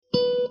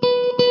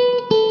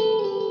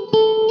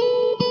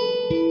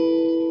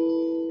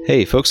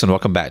Hey folks, and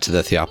welcome back to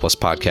the Theopolis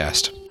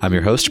Podcast. I'm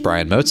your host,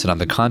 Brian Moats, and I'm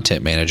the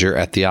content manager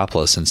at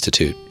Theopolis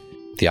Institute.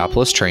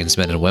 Theopolis trains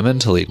men and women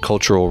to lead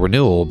cultural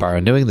renewal by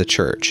renewing the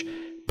church.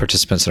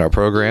 Participants in our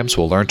programs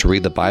will learn to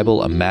read the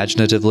Bible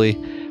imaginatively,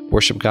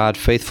 worship God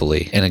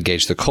faithfully, and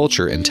engage the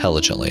culture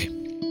intelligently.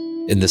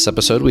 In this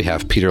episode, we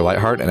have Peter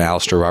Leithart and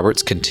Alistair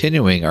Roberts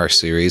continuing our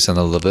series on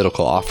the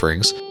Levitical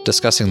offerings,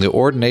 discussing the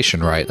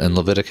ordination rite in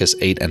Leviticus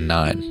 8 and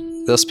 9.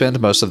 They'll spend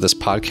most of this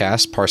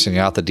podcast parsing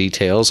out the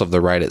details of the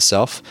rite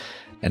itself,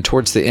 and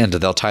towards the end,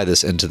 they'll tie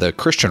this into the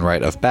Christian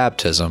rite of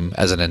baptism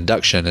as an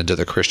induction into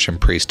the Christian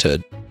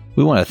priesthood.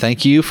 We want to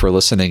thank you for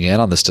listening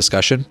in on this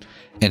discussion,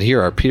 and here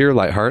are Peter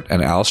Leithart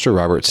and Alistair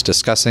Roberts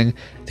discussing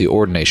the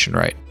ordination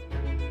rite.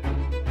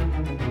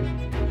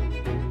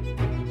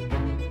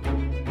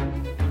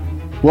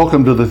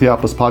 Welcome to the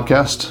Theopolis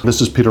Podcast.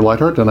 This is Peter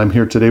Leithart, and I'm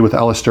here today with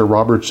Alistair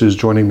Roberts, who's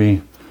joining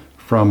me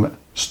from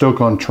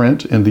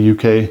Stoke-on-Trent in the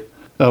UK.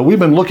 We've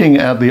been looking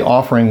at the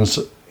offerings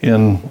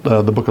in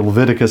the book of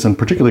Leviticus, and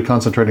particularly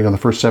concentrating on the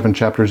first 7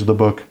 chapters of the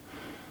book,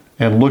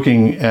 and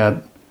looking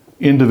at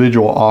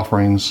individual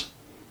offerings,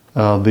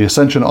 the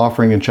ascension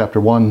offering in chapter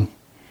 1,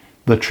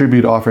 the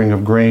tribute offering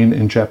of grain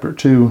in chapter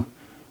 2,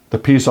 the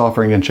peace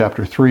offering in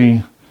chapter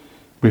 3.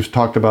 We've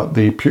talked about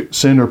the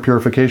sin or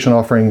purification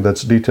offering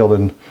that's detailed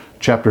in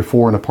chapter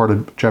 4 and a part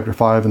of chapter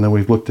 5, and then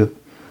we've looked at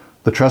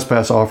the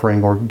trespass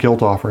offering or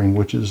guilt offering,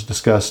 which is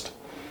discussed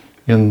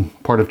in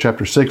part of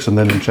chapter 6 and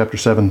then in chapter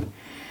 7.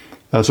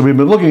 So we've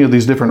been looking at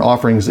these different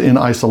offerings in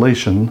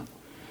isolation,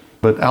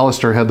 but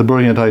Alistair had the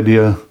brilliant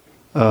idea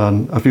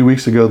a few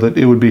weeks ago that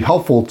it would be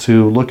helpful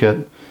to look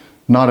at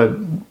not at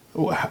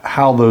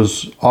how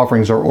those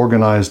offerings are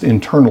organized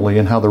internally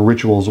and how the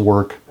rituals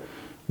work,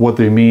 what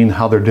they mean,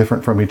 how they're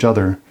different from each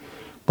other,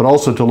 but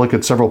also to look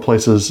at several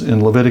places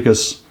in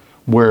Leviticus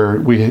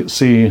where we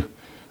see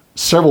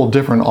several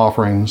different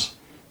offerings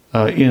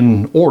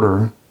in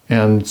order,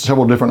 and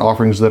several different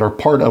offerings that are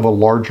part of a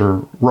larger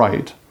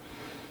rite.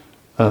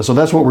 So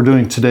that's what we're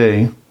doing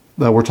today.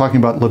 We're talking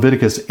about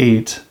Leviticus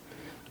 8.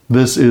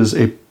 This is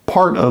a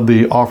part of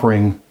the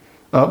offering,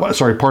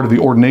 part of the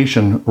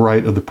ordination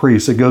rite of the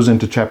priest. It goes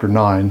into chapter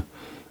 9.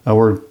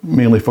 We're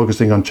mainly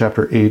focusing on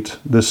chapter 8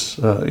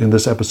 in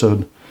this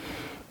episode.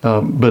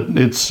 But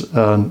it's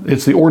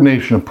the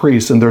ordination of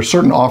priests, and there are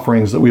certain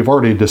offerings that we've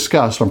already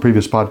discussed on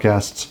previous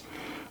podcasts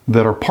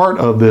that are part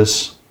of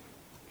this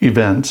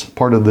event,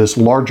 part of this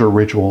larger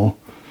ritual,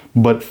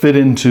 but fit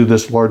into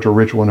this larger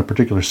ritual in a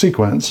particular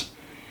sequence.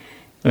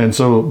 And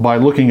so by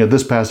looking at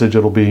this passage,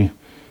 it'll be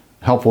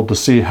helpful to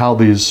see how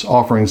these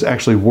offerings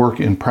actually work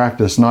in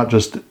practice, not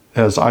just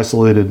as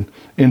isolated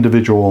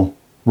individual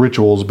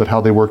rituals, but how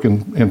they work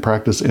in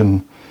practice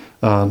in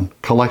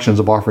collections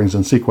of offerings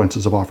and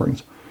sequences of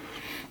offerings.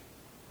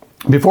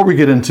 Before we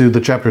get into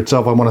the chapter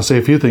itself, I want to say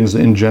a few things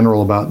in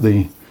general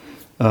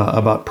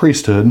about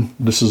priesthood.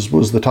 This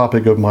was the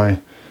topic of my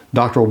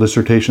doctoral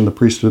dissertation, the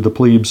priesthood of the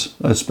plebes.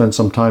 I spent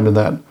some time in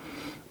that,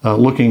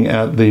 looking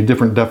at the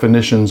different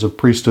definitions of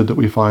priesthood that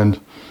we find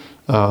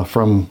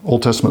from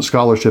Old Testament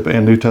scholarship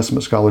and New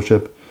Testament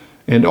scholarship,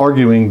 and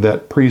arguing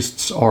that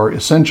priests are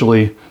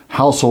essentially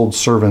household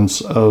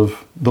servants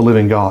of the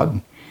living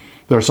God.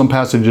 There are some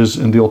passages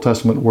in the Old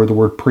Testament where the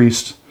word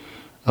priest,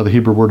 the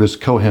Hebrew word is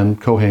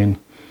kohen.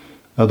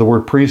 The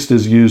word priest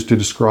is used to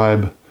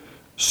describe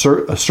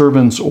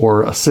servants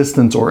or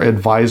assistants or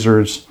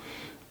advisors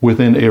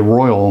within a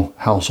royal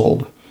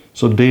household.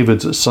 So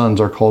David's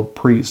sons are called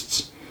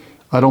priests.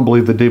 I don't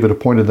believe that David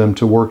appointed them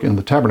to work in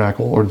the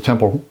tabernacle or the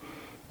temple,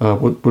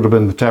 would have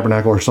been the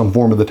tabernacle or some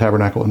form of the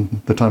tabernacle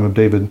in the time of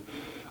David.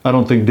 I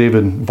don't think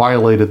David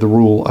violated the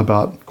rule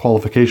about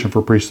qualification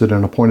for priesthood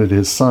and appointed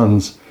his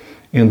sons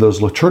in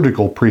those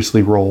liturgical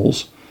priestly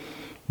roles.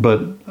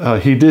 But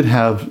he did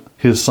have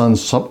his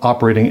sons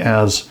operating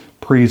as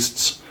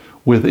priests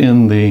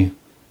within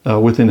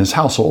his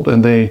household.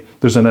 And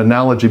there's an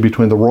analogy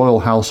between the royal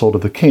household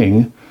of the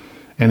king,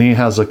 and he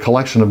has a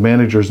collection of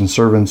managers and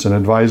servants and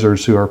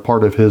advisors who are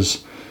part of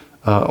his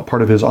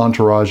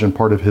entourage and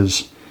part of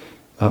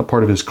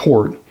his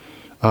court.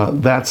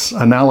 That's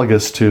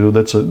analogous to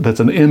that's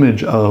an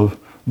image of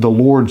the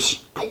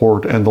Lord's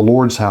court and the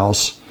Lord's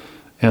house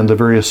and the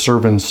various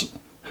servants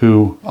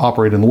who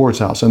operate in the Lord's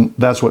house. And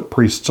that's what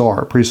priests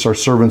are. Priests are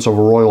servants of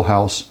a royal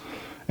house,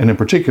 and in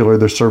particular,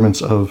 they're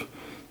servants of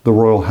the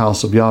royal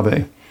house of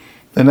Yahweh.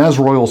 And as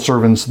royal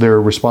servants, they're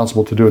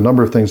responsible to do a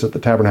number of things at the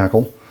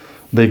tabernacle.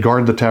 They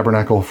guard the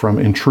tabernacle from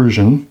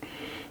intrusion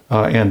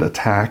and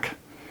attack,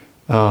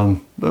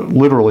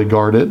 literally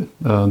guard it.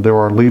 There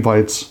are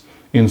Levites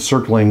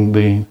encircling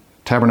the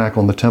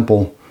tabernacle and the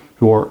temple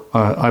who are,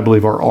 I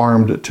believe, are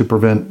armed to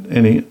prevent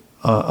any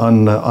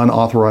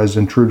unauthorized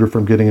intruder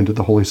from getting into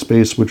the holy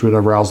space, which would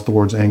arouse the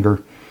Lord's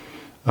anger.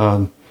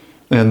 And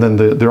then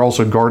they're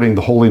also guarding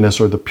the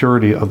holiness or the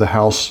purity of the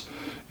house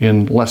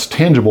in less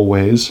tangible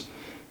ways.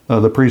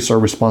 The priests are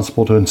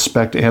responsible to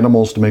inspect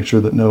animals to make sure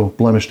that no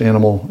blemished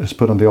animal is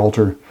put on the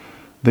altar.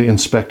 They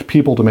inspect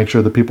people to make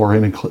sure that people are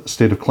in a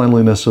state of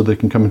cleanliness so they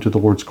can come into the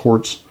Lord's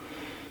courts.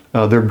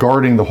 They're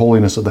guarding the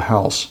holiness of the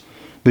house.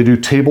 They do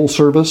table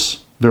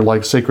service. They're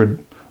like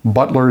sacred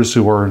butlers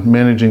who are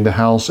managing the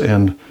house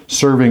and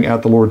serving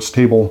at the Lord's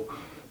table.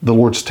 The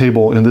Lord's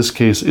table, in this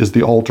case, is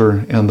the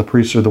altar, and the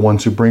priests are the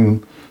ones who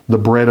bring the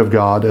bread of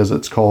God, as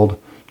it's called,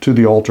 to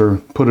the altar,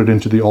 put it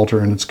into the altar,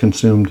 and it's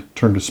consumed,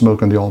 turned to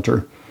smoke on the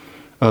altar.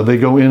 They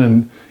go in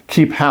and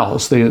keep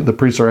house. The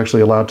priests are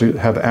actually allowed to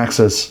have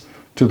access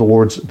to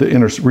the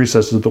inner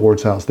recesses of the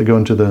Lord's house. They go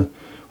into the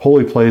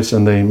holy place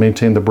and they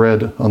maintain the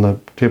bread on the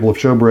table of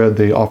showbread.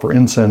 They offer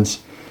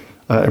incense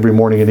every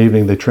morning and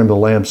evening. They trim the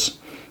lamps,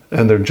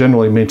 and they're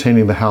generally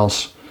maintaining the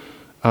house.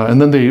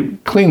 And then they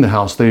clean the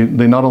house. They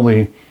not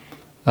only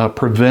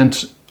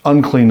prevent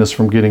uncleanness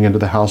from getting into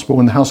the house, but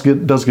when the house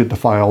does get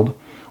defiled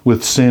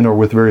with sin or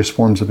with various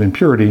forms of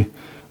impurity,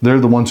 they're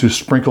the ones who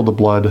sprinkle the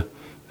blood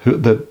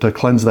that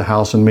cleanse the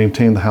house and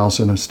maintain the house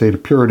in a state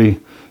of purity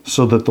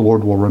so that the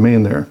Lord will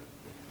remain there.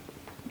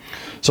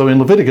 So in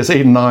Leviticus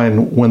 8 and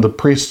 9, when the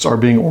priests are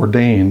being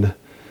ordained,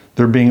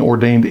 they're being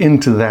ordained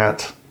into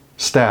that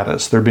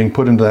status. They're being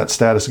put into that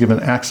status, given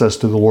access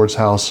to the Lord's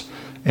house,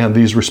 and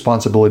these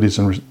responsibilities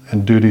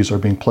and duties are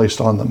being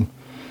placed on them.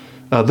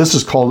 This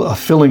is called a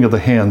filling of the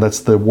hand. That's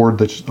the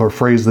word or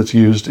phrase that's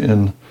used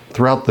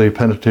throughout the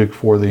Pentateuch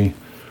for the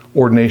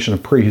ordination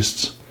of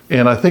priests.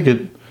 And I think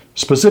it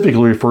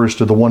specifically refers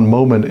to the one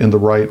moment in the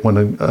rite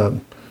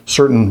when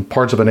certain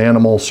parts of an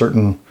animal,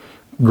 certain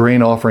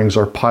grain offerings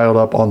are piled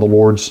up on the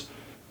Lord's,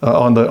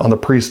 on the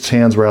priest's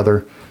hands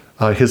rather.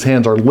 His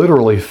hands are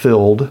literally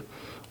filled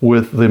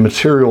with the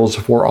materials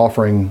for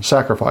offering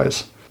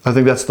sacrifice. I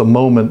think that's the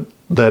moment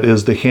that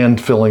is the hand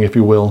filling, if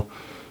you will.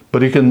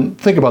 But you can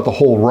think about the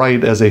whole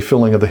rite as a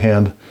filling of the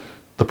hand.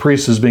 The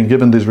priest is being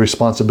given these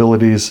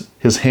responsibilities.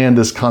 His hand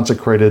is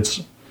consecrated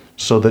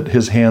so that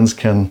his hands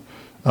can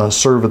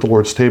serve at the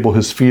Lord's table.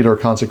 His feet are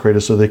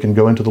consecrated so they can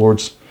go into the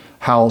Lord's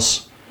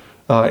house.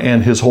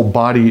 And his whole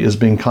body is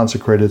being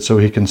consecrated so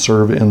he can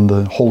serve in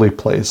the holy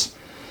place.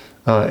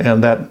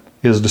 And that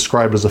is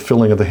described as a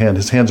filling of the hand.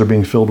 His hands are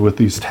being filled with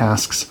these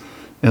tasks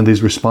and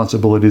these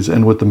responsibilities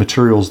and with the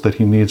materials that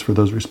he needs for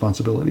those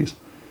responsibilities.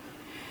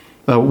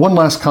 One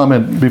last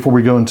comment before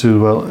we go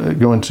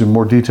into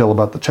more detail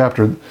about the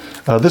chapter.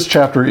 This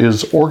chapter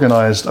is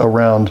organized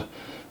around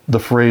the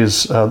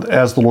phrase,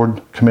 as the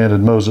Lord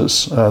commanded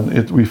Moses.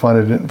 We find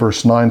it in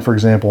verse 9, for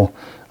example,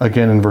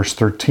 again in verse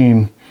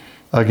 13,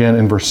 again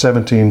in verse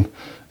 17,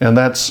 and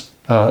that's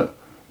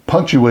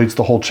punctuates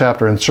the whole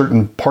chapter, and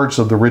certain parts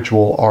of the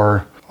ritual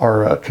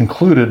are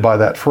concluded by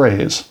that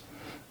phrase.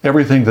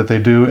 Everything that they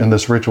do in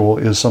this ritual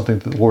is something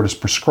that the Lord has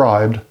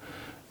prescribed,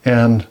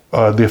 and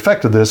the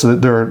effect of this,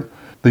 the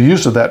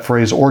use of that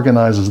phrase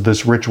organizes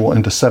this ritual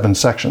into 7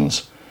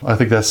 sections. I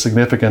think that's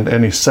significant.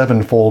 Any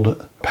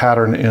sevenfold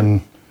pattern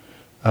in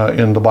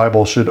the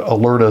Bible should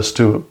alert us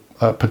to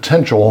a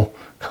potential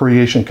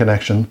creation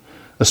connection.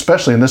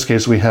 Especially in this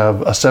case, we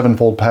have a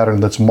sevenfold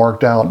pattern that's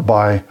marked out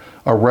by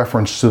a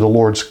reference to the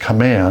Lord's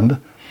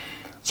command.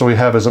 So we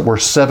have, as it were,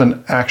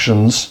 7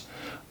 actions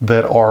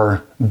that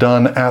are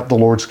done at the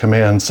Lord's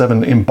command,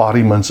 7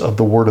 embodiments of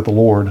the word of the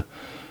Lord.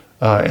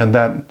 And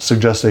that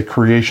suggests a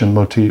creation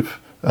motif.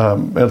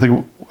 I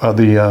think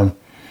the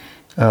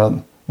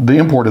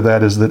import of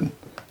that is that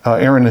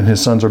Aaron and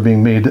his sons are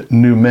being made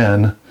new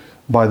men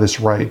by this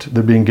rite.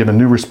 They're being given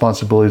new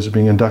responsibilities, they're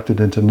being inducted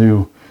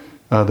into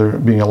they're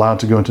being allowed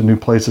to go into new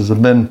places.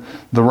 And then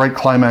the rite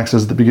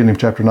climaxes at the beginning of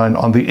chapter 9.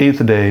 On the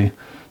 8th day,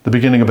 the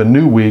beginning of a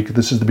new week,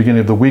 this is the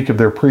beginning of the week of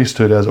their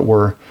priesthood, as it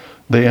were,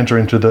 they enter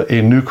into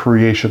a new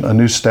creation, a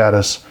new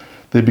status.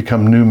 They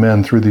become new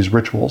men through these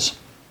rituals.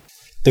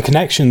 The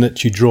connection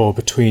that you draw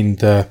between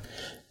the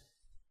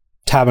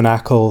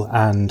tabernacle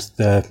and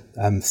the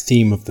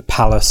theme of the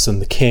palace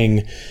and the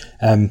king,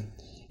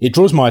 it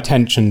draws my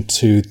attention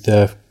to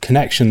the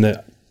connection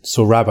that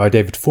saw Rabbi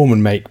David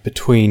Foreman make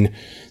between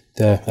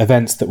the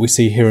events that we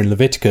see here in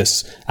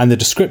Leviticus and the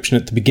description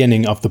at the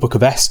beginning of the book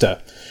of Esther,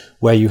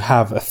 where you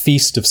have a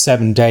feast of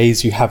 7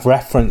 days, you have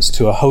reference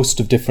to a host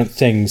of different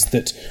things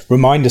that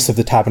remind us of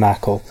the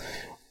tabernacle.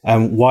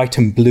 White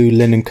and blue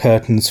linen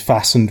curtains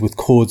fastened with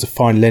cords of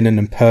fine linen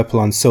and purple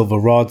and silver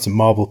rods and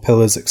marble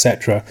pillars,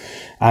 etc.,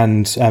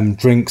 and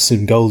drinks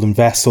in golden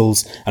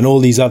vessels, and all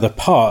these other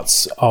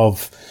parts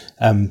of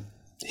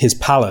his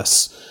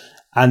palace.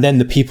 And then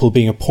the people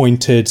being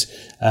appointed,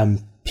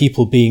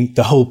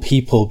 the whole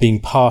people being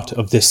part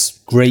of this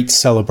great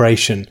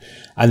celebration,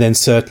 and then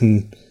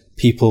certain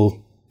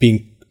people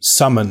being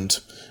summoned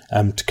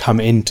to come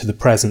into the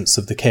presence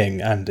of the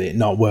king, and it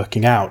not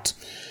working out.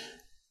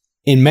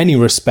 In many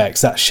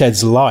respects, that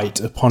sheds light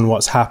upon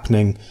what's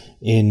happening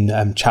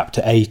in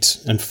chapter 8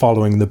 and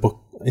following in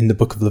the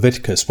book of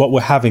Leviticus. What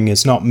we're having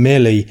is not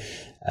merely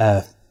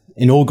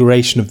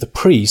inauguration of the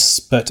priests,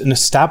 but an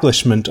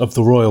establishment of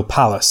the royal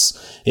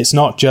palace. It's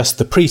not just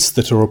the priests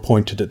that are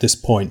appointed at this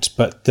point,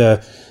 but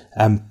the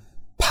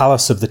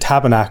palace of the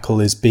tabernacle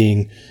is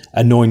being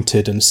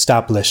anointed and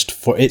established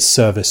for its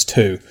service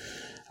too.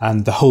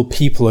 And the whole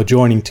people are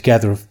joining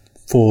together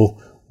for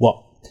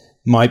what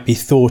might be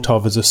thought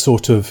of as a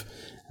sort of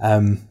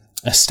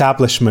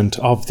establishment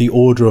of the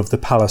order of the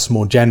palace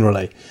more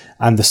generally,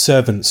 and the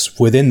servants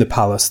within the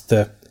palace,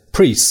 the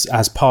priests,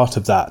 as part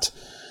of that.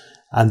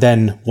 And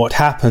then what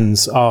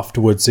happens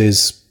afterwards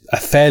is a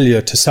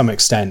failure to some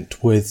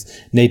extent, with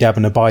Nadab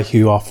and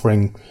Abihu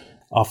offering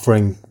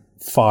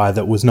fire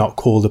that was not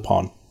called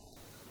upon.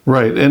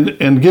 Right,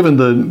 and given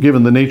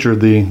the nature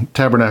of the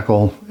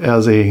tabernacle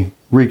as a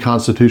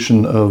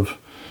reconstitution of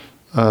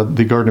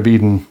the Garden of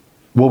Eden,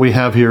 what we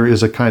have here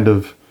is a kind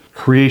of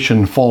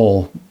creation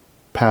fall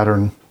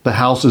pattern. The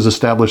house is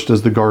established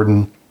as the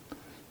garden.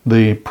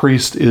 The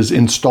priest is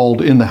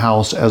installed in the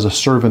house as a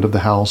servant of the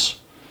house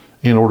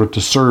in order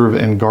to serve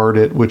and guard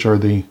it, which are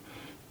the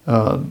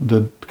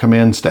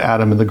commands to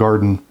Adam in the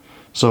garden.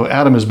 So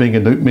Adam is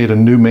being made a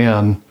new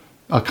man,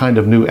 a kind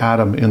of new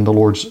Adam in the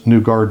Lord's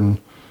new garden.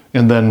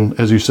 And then,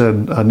 as you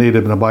said,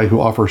 Nadab and Abihu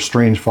offer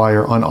strange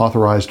fire,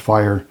 unauthorized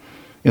fire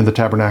in the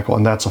tabernacle,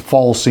 and that's a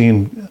fall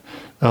scene.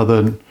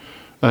 The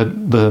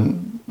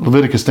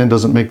Leviticus 10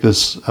 doesn't make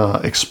this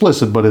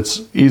explicit, but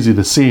it's easy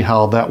to see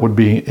how that would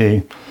be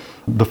a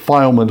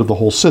defilement of the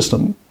whole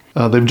system.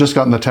 They've just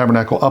gotten the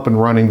tabernacle up and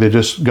running. They've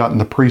just gotten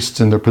the priests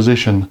in their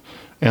position,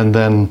 and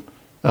then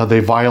they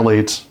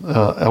violate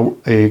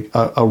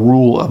a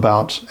rule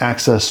about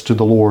access to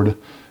the Lord,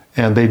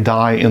 and they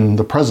die in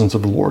the presence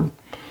of the Lord.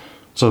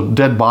 So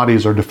dead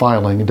bodies are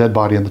defiling. A dead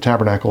body in the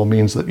tabernacle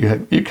means that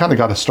you kind of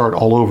got to start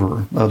all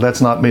over.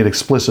 That's not made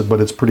explicit,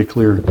 but it's pretty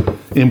clear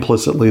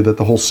implicitly that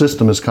the whole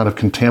system is kind of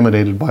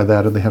contaminated by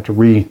that, and they have to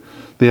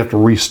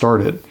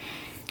restart it.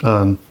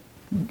 The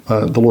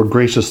Lord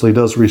graciously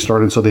does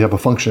restart it, so they have a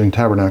functioning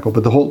tabernacle.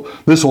 But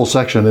this whole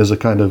section is a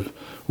kind of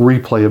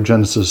replay of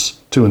Genesis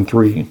 2 and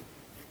 3.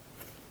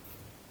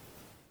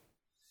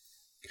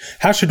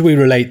 How should we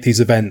relate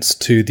these events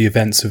to the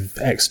events of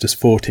Exodus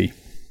 40?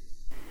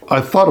 I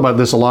thought about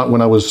this a lot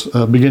when I was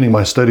beginning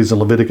my studies in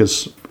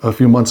Leviticus a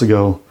few months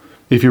ago.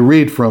 If you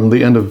read from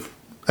the end of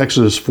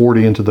Exodus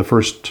 40 into the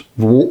first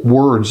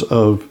words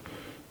of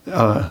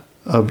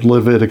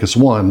Leviticus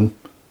 1,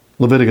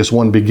 Leviticus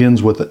 1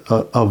 begins with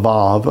a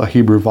vav, a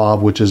Hebrew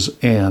vav, which is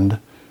and.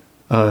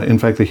 In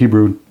fact, the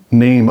Hebrew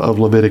name of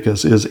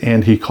Leviticus is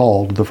 "and he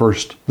called."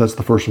 That's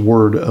the first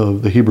word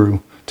of the Hebrew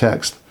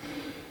text.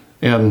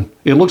 And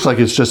it looks like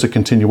it's just a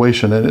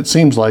continuation. And it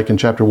seems like in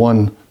chapter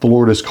 1, the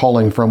Lord is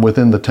calling from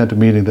within the tent of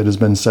meeting that has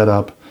been set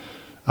up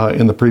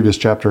in the previous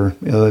chapter.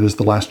 That is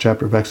the last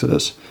chapter of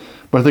Exodus.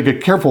 But I think a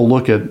careful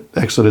look at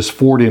Exodus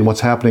 40 and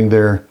what's happening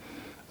there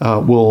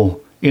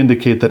will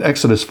indicate that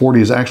Exodus 40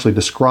 is actually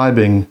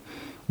describing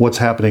what's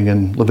happening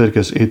in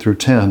Leviticus 8 through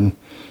 10.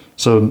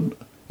 So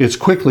it's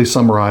quickly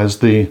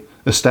summarized: the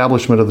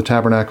establishment of the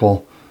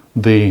tabernacle,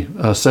 the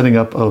setting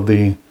up of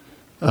the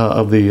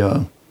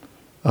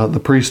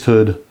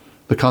priesthood,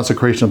 the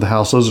consecration of the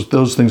house.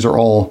 Those things are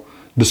all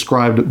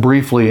described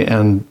briefly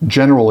and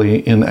generally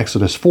in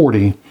Exodus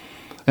 40.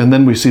 And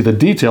then we see the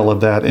detail of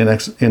that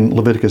in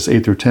Leviticus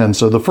 8 through 10.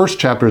 So the first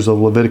chapters of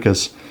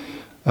Leviticus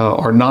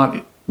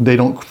they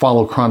don't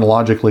follow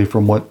chronologically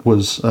from what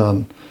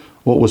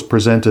was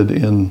presented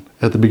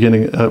at the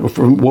beginning,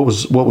 from what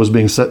was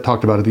being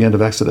talked about at the end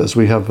of Exodus.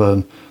 We have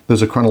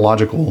there's a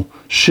chronological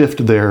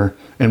shift there,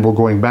 and we're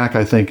going back,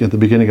 I think, at the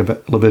beginning of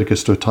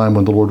Leviticus to a time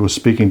when the Lord was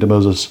speaking to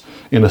Moses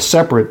in a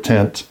separate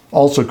tent,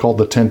 also called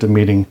the tent of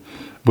meeting,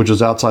 which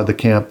is outside the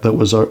camp, that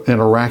was an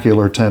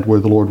oracular tent where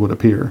the Lord would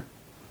appear.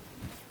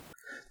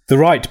 The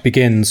rite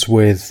begins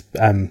with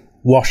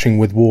washing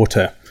with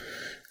water,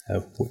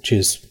 which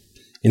is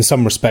in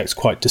some respects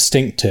quite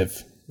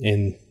distinctive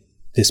in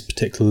this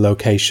particular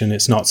location.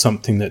 It's not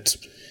something that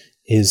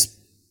is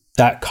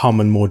that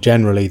common more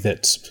generally,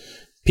 that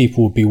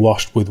people would be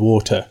washed with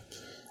water.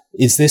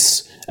 Is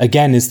this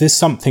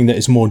something that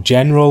is more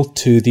general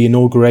to the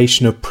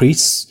inauguration of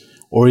priests,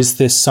 or is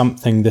this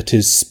something that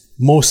is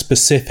more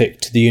specific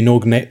to the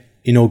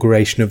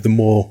inauguration of the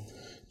more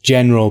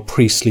general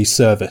priestly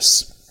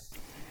service?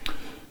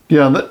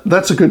 Yeah,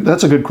 that's a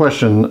good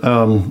question,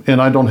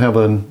 and I don't have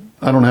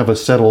a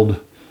settled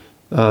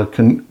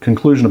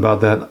conclusion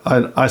about that.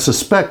 I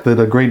suspect that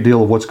a great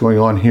deal of what's going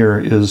on here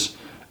is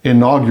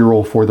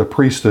inaugural for the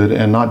priesthood,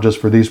 and not just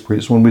for these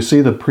priests. When we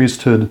see the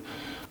priesthood,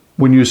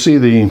 when you see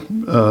the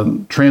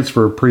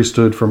transfer of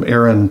priesthood from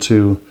Aaron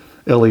to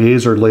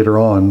Eleazar later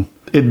on,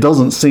 it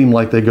doesn't seem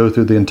like they go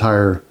through the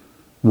entire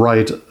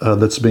rite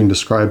that's being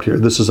described here.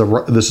 This is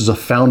a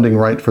founding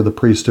rite for the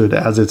priesthood,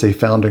 as it's a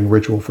founding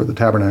ritual for the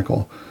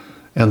tabernacle,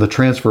 and the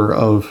transfer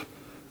of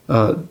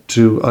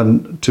to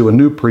a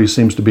new priest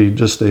seems to be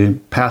just a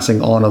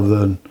passing on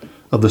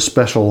of the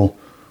special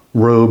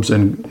robes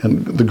and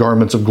the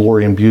garments of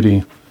glory and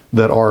beauty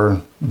that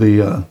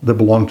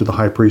belong to the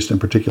high priest in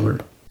particular.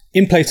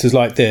 In places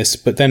like this,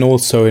 but then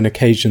also in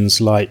occasions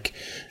like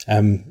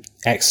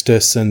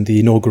Exodus and the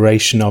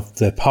inauguration of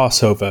the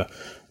Passover,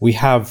 we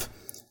have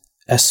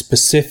a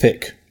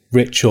specific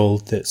ritual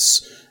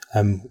that's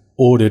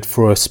ordered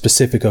for a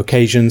specific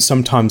occasion.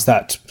 Sometimes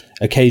that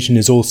occasion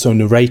is also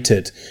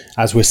narrated.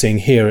 As we're seeing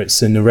here,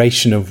 it's a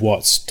narration of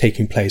what's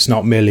taking place,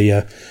 not merely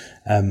a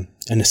an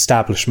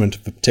establishment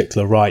of a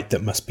particular rite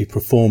that must be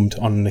performed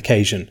on an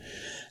occasion.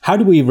 How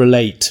do we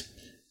relate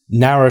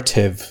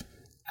narrative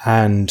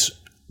and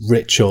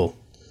ritual,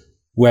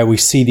 where we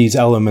see these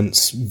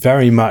elements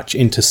very much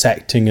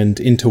intersecting and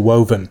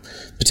interwoven,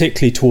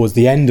 particularly towards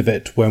the end of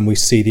it when we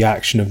see the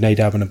action of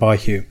Nadab and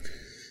Abihu?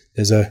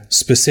 There's a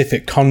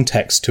specific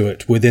context to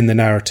it within the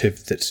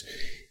narrative that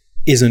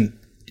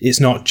it's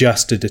not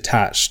just a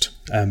detached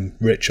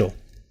ritual.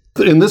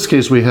 In this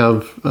case, we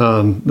have,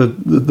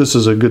 this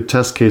is a good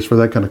test case for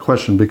that kind of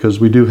question, because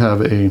we do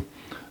have a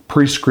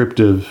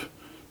prescriptive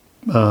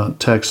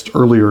text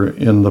earlier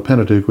in the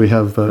Pentateuch. We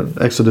have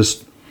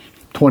Exodus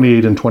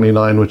 28 and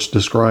 29, which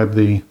describe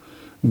the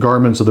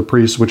garments of the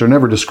priests, which are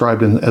never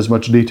described in as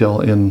much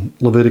detail in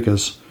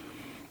Leviticus.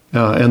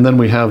 And then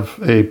we have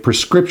a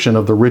prescription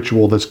of the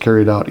ritual that's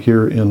carried out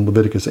here in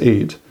Leviticus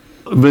 8.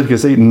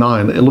 Leviticus 8 and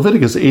 9. And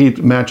Leviticus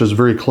 8 matches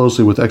very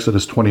closely with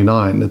Exodus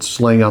 29. It's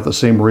laying out the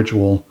same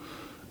ritual.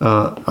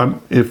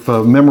 If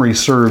memory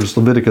serves,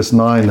 Leviticus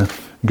 9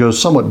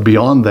 goes somewhat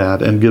beyond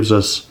that and gives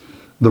us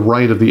the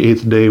rite of the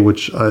eighth day,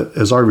 which,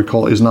 as I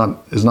recall, is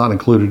not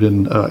included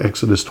in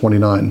Exodus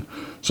 29.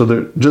 So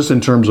there, just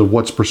in terms of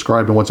what's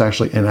prescribed and what's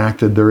actually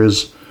enacted, there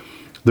is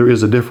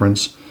a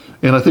difference.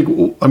 And I think,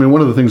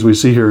 one of the things we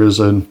see here is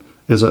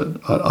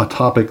a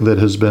topic that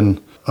has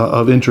been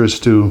of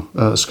interest to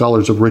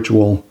scholars of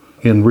ritual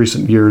in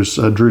recent years.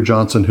 Drew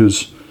Johnson,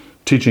 who's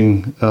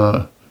teaching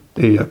a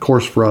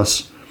course for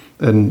us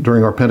and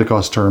during our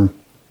Pentecost term,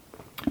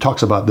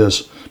 talks about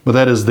this. But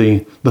that is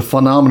the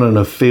phenomenon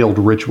of failed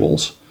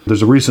rituals.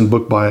 There's a recent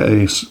book by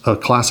a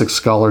classic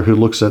scholar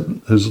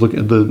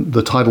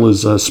the title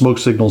is Smoke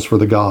Signals for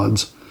the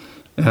Gods,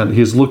 and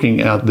he's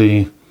looking at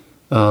the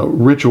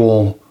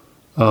ritual.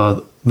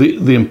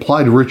 The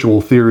implied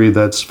ritual theory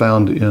that's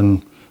found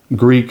in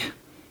Greek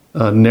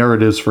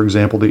narratives, for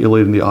example, the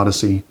Iliad and the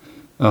Odyssey,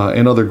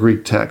 and other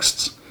Greek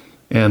texts,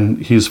 and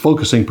he's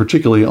focusing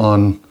particularly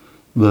on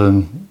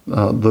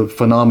the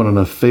phenomenon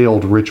of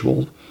failed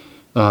ritual,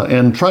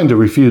 and trying to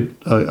refute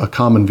a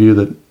common view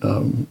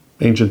that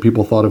ancient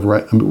people thought of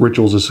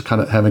rituals as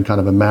having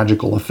a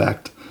magical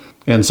effect,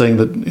 and saying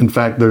that in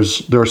fact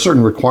there are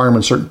certain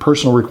requirements, certain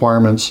personal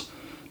requirements,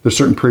 there's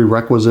certain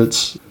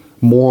prerequisites,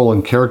 moral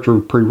and character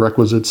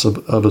prerequisites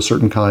of a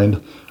certain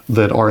kind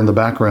that are in the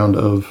background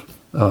of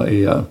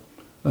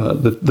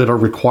that are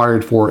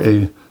required for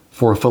a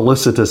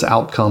felicitous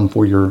outcome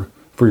for your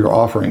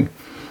offering.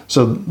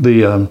 So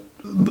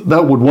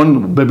that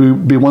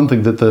would be one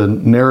thing that the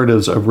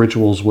narratives of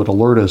rituals would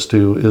alert us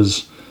to,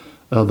 is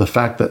the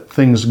fact that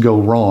things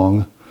go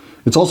wrong.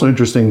 It's also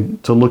interesting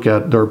to look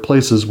at, there are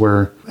places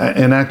where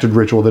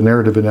the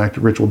narrative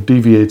enacted ritual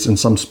deviates in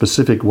some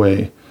specific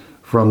way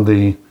from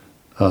the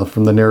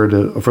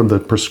narrative, from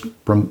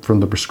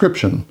the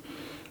prescription.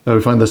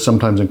 We find this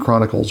sometimes in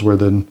Chronicles, where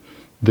then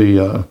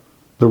the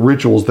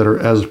rituals that are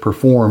as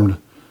performed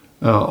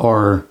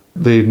are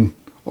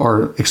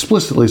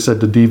explicitly said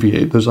to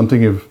deviate. I'm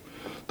thinking of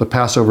the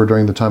Passover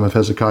during the time of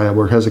Hezekiah,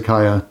 where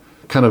Hezekiah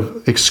kind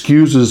of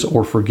excuses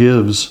or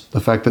forgives the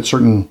fact that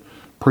certain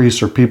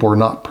priests or people are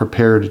not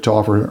prepared to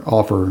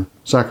offer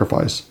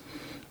sacrifice,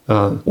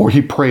 or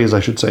he prays, I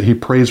should say. He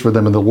prays for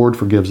them, and the Lord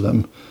forgives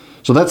them.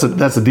 So that's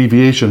a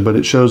deviation, but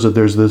it shows that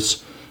there's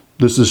this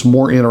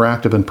more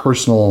interactive and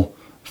personal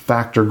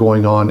factor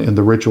going on in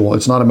the ritual.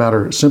 It's not a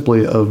matter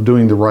simply of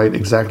doing the rite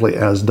exactly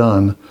as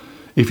done.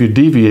 If you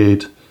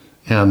deviate,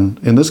 and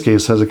in this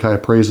case Hezekiah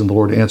prays and the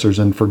Lord answers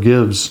and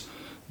forgives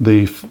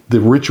the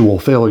ritual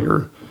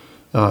failure,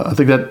 I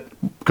think that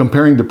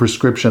comparing the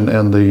prescription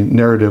and the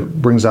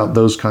narrative brings out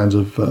those kinds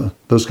of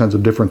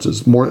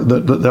differences,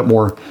 that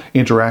more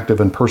interactive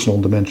and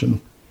personal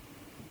dimension.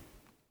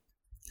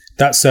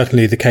 That's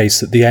certainly the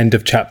case at the end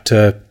of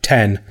chapter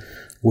 10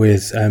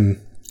 with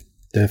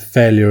the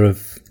failure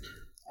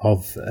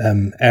of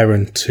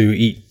Aaron to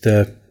eat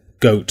the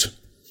goat.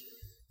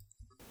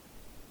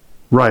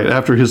 Right,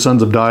 after his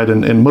sons have died,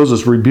 and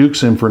Moses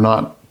rebukes him for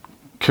not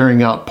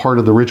carrying out part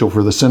of the ritual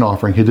for the sin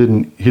offering. He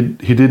didn't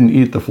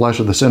eat the flesh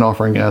of the sin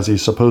offering as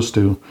he's supposed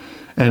to,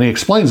 and he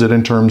explains it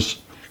in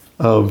terms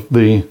of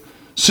the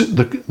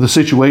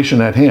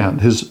situation at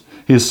hand.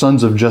 His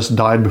sons have just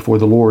died before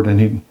the Lord, and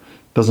he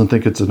doesn't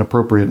think it's an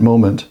appropriate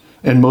moment,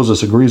 and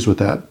Moses agrees with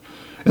that.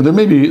 And there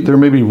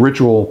may be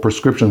ritual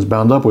prescriptions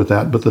bound up with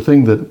that, but the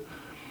thing that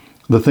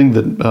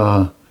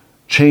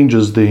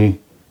changes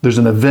there's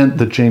an event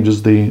that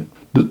changes the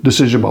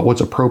decision about what's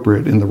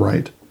appropriate in the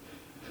rite.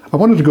 I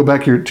wanted to go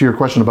back to your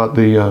question about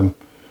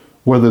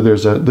whether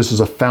this is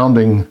a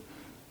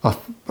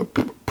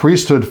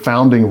priesthood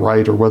founding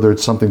rite, or whether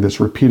it's something that's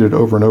repeated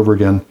over and over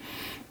again.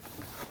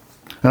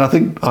 And I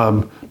think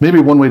maybe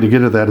one way to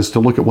get at that is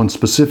to look at one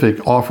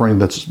specific offering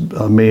that's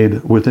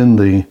made within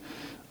the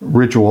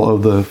ritual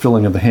of the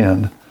filling of the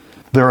hand.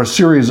 There are a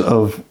series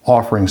of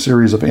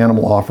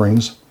animal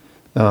offerings.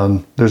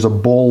 There's a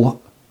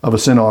bull of a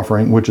sin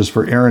offering, which is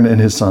for Aaron and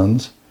his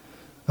sons.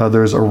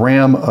 There's a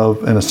ram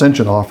of an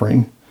ascension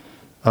offering.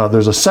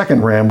 There's a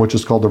second ram, which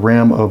is called the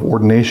ram of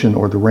ordination,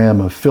 or the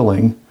ram of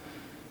filling.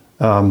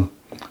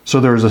 So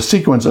there's a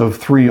sequence of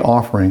 3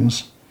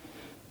 offerings.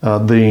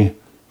 The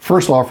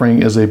first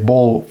offering is a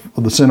bull,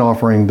 the sin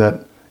offering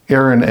that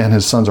Aaron and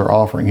his sons are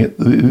offering.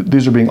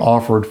 These are being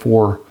offered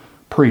for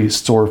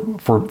priests or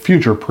for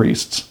future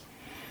priests.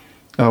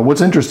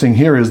 What's interesting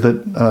here is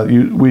that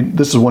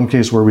this is one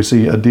case where we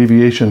see a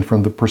deviation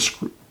from the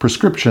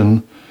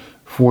prescription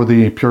for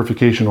the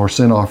purification or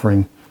sin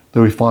offering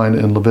that we find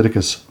in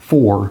Leviticus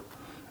 4,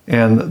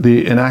 and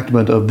the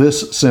enactment of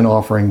this sin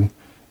offering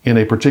in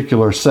a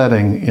particular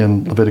setting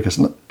in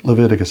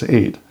Leviticus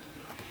 8.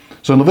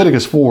 So in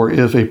Leviticus 4,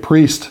 if a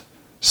priest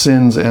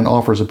sins and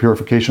offers a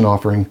purification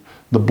offering,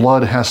 the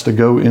blood has to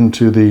go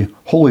into the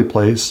holy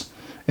place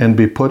and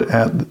be put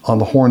on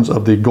the horns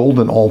of the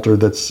golden altar,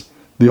 that's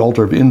the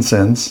altar of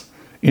incense,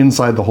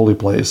 inside the holy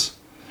place.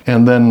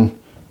 And then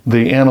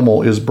the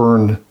animal is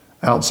burned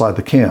outside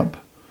the camp.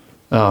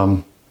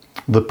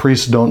 The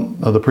priest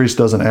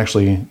doesn't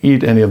actually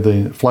eat any of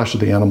the flesh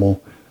of the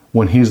animal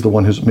when he's the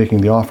one who's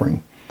making the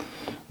offering.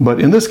 But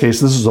in this case,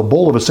 this is a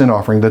bull of a sin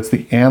offering. That's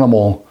the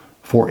animal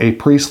for a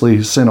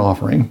priestly sin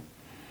offering.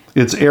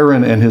 It's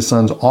Aaron and his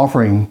sons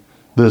offering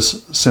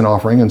this sin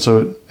offering, and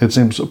so it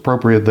seems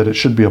appropriate that it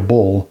should be a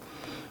bull.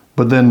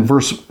 But then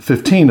verse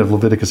 15 of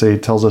Leviticus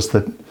 8 tells us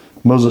that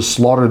Moses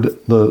slaughtered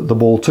the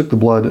bull, took the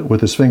blood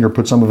with his finger,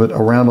 put some of it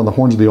around on the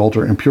horns of the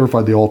altar, and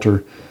purified the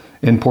altar,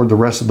 and poured the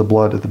rest of the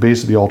blood at the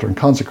base of the altar and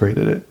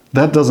consecrated it.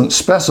 That doesn't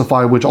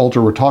specify which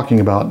altar we're talking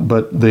about,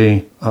 but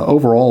the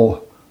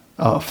overall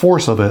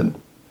force of it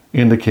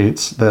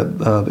indicates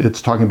that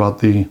it's talking about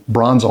the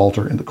bronze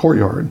altar in the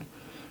courtyard.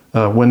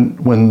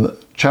 When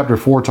chapter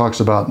 4 talks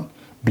about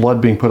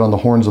blood being put on the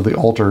horns of the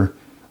altar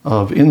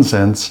of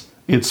incense,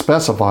 it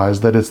specifies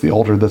that it's the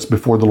altar that's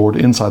before the Lord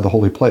inside the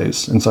holy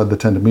place, inside the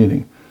tent of meeting.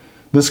 In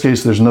this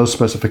case, there's no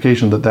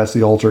specification that that's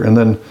the altar. And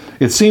then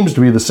it seems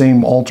to be the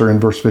same altar in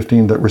verse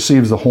 15 that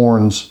receives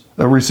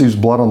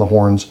blood on the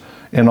horns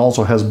and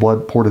also has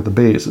blood poured at the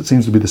base. It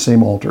seems to be the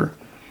same altar.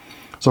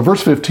 So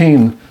verse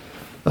 15,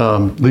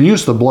 the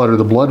use of the blood or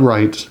the blood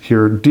rite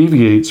here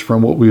deviates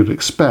from what we would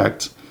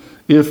expect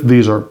if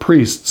these are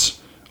priests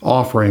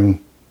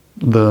offering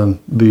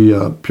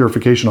the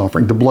purification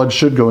offering. The blood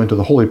should go into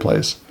the holy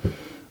place.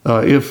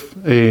 If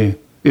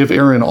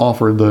Aaron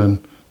offered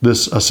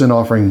a sin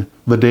offering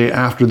the day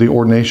after the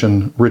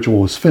ordination ritual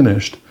was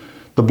finished,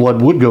 the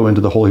blood would go into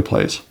the holy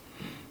place.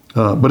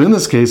 But in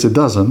this case, it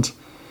doesn't.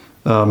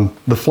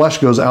 The flesh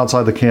goes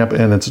outside the camp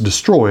and it's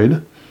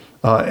destroyed,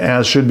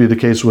 as should be the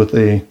case with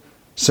a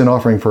sin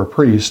offering for a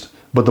priest,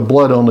 but the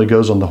blood only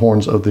goes on the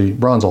horns of the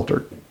bronze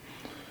altar.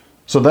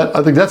 So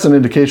I think that's an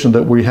indication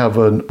that we have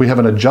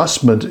an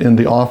adjustment in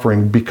the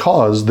offering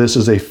because this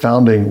is a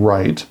founding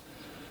rite,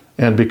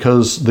 and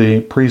because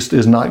the priest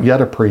is not yet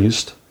a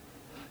priest.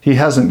 He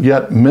hasn't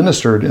yet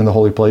ministered in the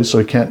holy place, so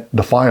he can't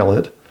defile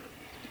it.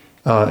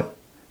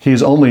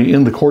 He's only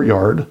in the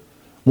courtyard.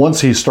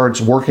 Once he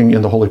starts working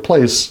in the holy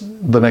place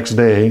the next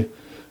day,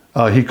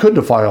 he could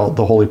defile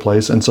the holy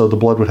place, and so the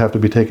blood would have to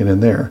be taken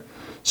in there.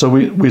 So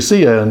we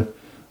see a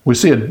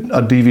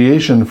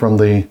deviation from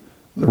the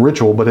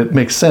ritual, but it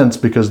makes sense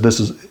because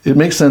it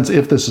makes sense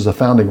if this is a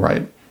founding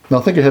rite.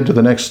 Now think ahead to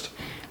the next.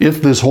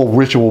 If this whole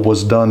ritual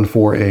was done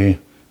for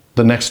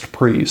the next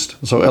priest,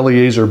 so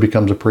Eleazar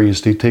becomes a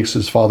priest, he takes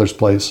his father's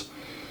place.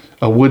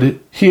 Would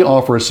he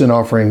offer a sin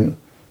offering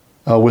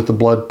with the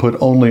blood put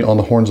only on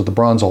the horns of the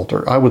bronze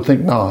altar? I would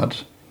think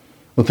not. I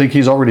would think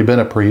he's already been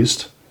a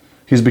priest.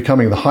 He's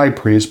becoming the high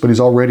priest, but he's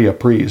already a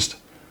priest.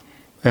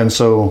 And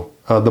so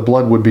the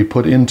blood would be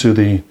put into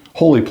the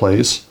holy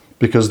place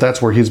because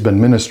that's where he's been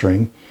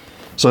ministering.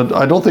 So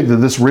I don't think that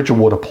this ritual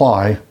would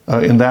apply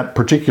in that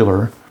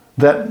particular.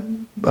 That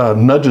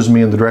nudges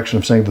me in the direction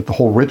of saying that the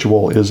whole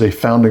ritual is a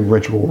founding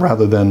ritual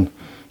rather than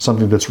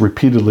something that's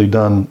repeatedly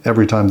done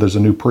every time there's a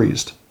new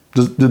priest.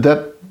 Did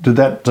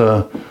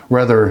that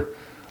rather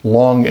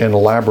long and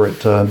elaborate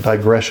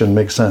digression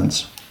make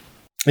sense?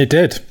 It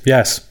did,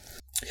 yes.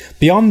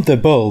 Beyond the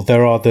bull,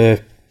 there are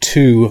the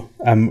 2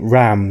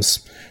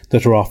 rams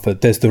that are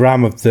offered. There's the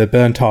ram of the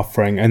burnt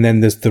offering, and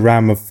then there's the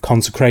ram of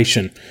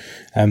consecration.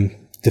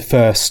 The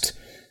first,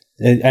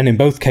 and in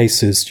both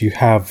cases, you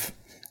have,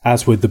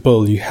 as with the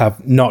bull, you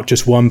have not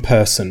just one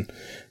person,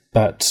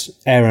 but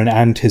Aaron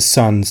and his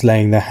sons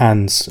laying their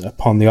hands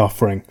upon the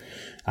offering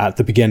at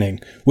the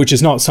beginning, which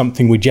is not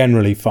something we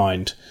generally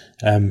find,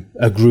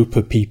 a group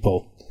of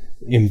people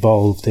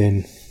involved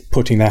in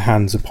putting their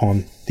hands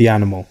upon the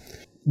animal.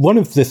 One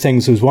of the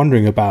things I was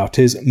wondering about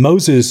is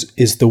Moses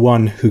is the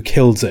one who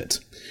kills it.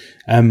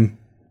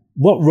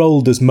 What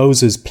role does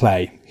Moses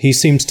play? He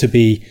seems to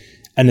be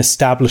an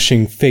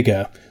establishing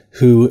figure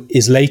who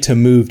is later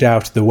moved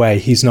out of the way.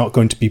 He's not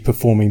going to be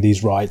performing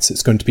these rites.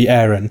 It's going to be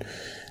Aaron.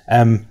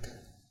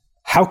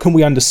 How can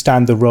we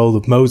understand the role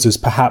of Moses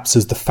perhaps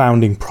as the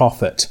founding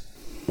prophet?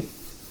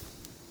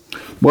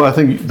 Well, I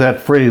think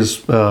that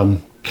phrase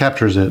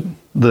captures it.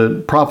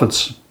 The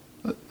prophets,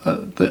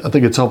 I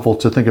think it's helpful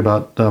to think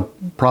about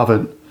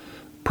prophet,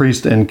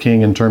 priest, and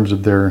king in terms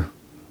of their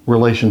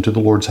relation to the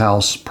Lord's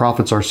house.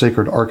 Prophets are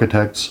sacred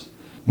architects.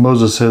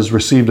 Moses has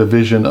received a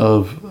vision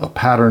of a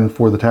pattern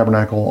for the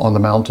tabernacle on the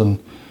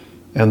mountain,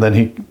 and then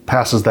he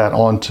passes that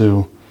on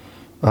to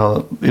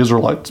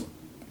Israelites,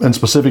 and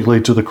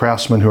specifically to the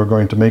craftsmen who are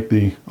going to make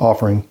the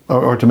offering,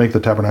 or to make the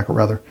tabernacle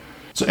rather.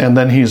 So, and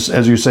then he's,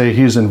 as you say,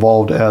 he's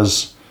involved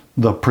as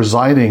the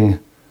presiding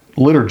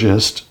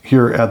liturgist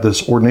here at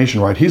this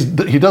ordination rite.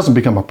 He doesn't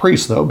become a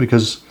priest though,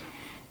 because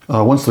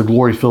once the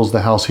glory fills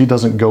the house, he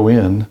doesn't go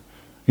in.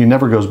 He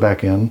never goes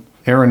back in.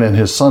 Aaron and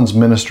his sons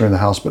minister in the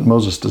house, but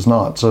Moses does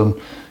not. So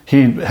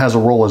he has a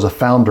role as a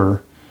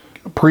founder.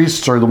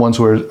 Priests are the ones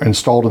who are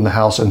installed in the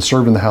house and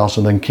serve in the house,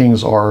 and then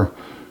kings are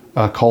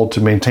called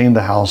to maintain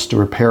the house, to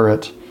repair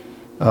it,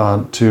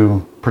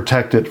 to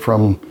protect it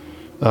from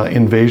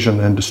invasion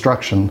and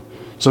destruction.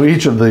 So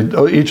each of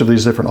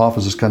these different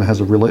offices kind of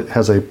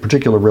has a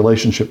particular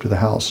relationship to the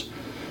house.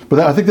 But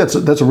I think that's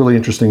a really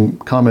interesting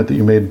comment that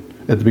you made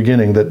at the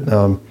beginning,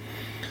 that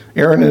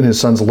Aaron and his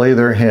sons lay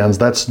their hands.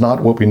 That's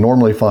not what we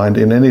normally find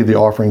in any of the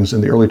offerings in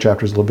the early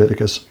chapters of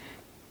Leviticus.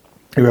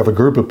 You have a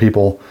group of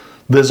people.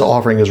 This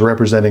offering is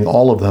representing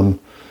all of them,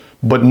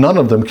 but none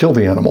of them kill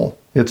the animal.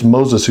 It's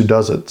Moses who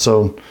does it.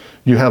 So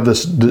you have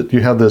this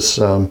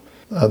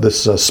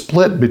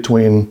split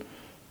between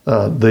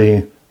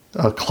the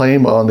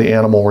claim on the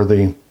animal, or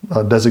the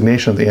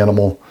designation of the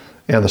animal,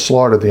 and the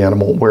slaughter of the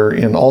animal, where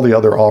in all the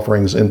other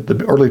offerings in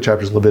the early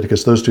chapters of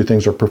Leviticus, those two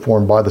things are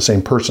performed by the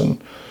same person.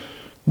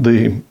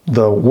 The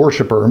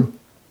worshiper,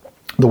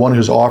 the one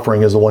who's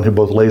offering, is the one who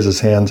both lays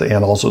his hands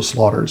and also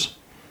slaughters.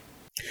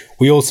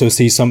 We also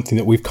see something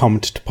that we've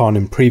commented upon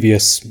in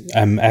previous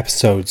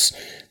episodes,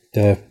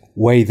 the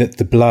way that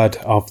the blood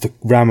of the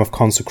ram of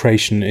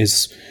consecration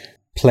is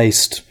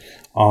placed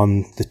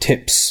on the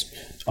tips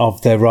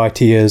of their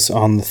right ears,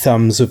 on the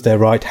thumbs of their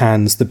right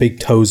hands, the big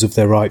toes of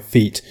their right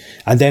feet,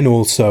 and then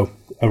also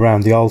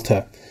around the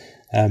altar,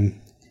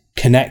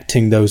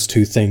 connecting those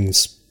two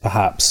things,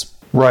 perhaps.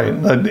 Right.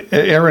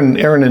 Aaron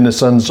and his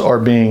sons are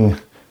being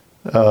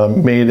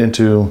made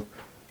into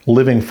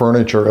living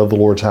furniture of the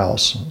Lord's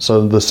house.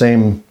 So the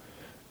same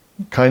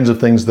kinds of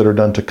things that are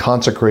done to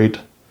consecrate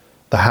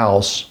the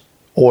house,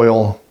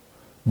 oil,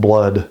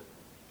 blood,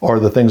 are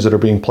the things that are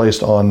being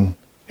placed on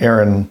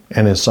Aaron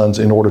and his sons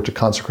in order to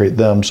consecrate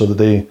them, so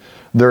that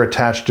they're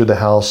attached to the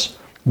house.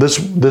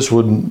 This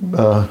would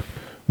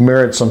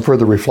merit some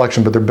further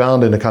reflection, but they're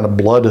bound in a kind of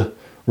blood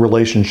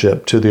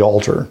relationship to the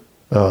altar.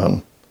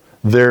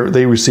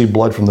 They receive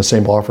blood from the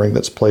same offering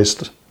that's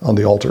placed on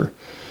the altar.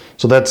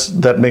 So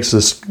that makes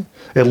this,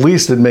 at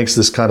least it makes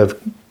this kind of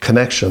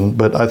connection.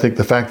 But I think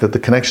the fact that the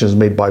connection is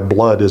made by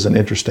blood is an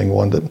interesting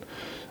one that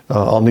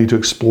I'll need to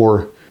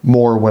explore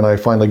more when I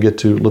finally get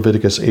to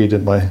Leviticus 8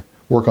 in my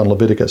work on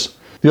Leviticus.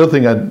 The other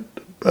thing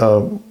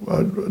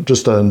I'd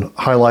just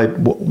highlight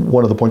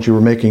one of the points you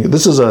were making.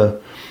 This is a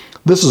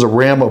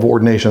ram of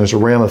ordination. It's a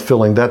ram of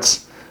filling.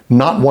 That's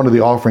not one of the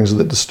offerings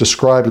that's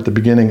described at the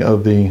beginning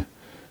of the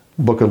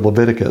book of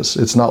Leviticus.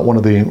 It's not one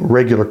of the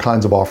regular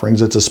kinds of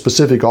offerings. It's a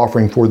specific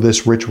offering for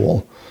this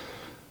ritual.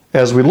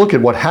 As we look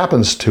at what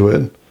happens to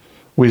it,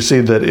 we see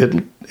that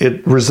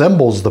it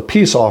resembles the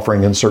peace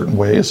offering in certain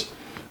ways.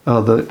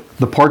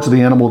 The parts of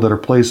the animal that are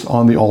placed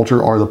on the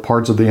altar are the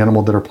parts of the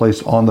animal that are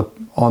placed on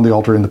the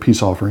altar in the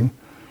peace offering.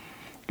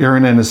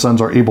 Aaron and his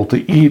sons are able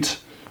to eat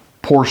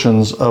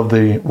portions of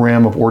the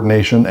ram of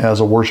ordination as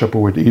a worshiper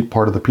would eat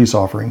part of the peace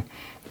offering.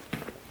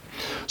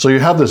 So you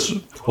have this.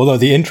 Although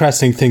the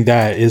interesting thing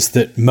there is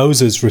that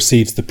Moses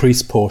receives the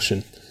priest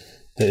portion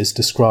that is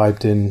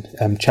described in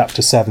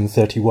chapter 7,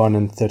 31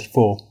 and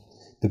 34,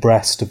 the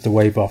breast of the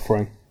wave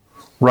offering.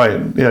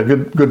 Right. Yeah.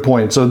 Good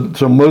point. So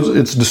Moses,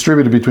 it's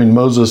distributed between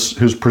Moses,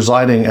 who's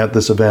presiding at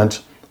this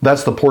event.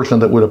 That's the portion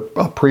that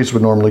a priest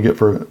would normally get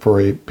for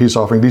a peace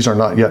offering. These are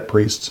not yet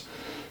priests.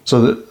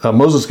 So that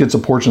Moses gets a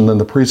portion, then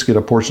the priests get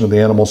a portion of the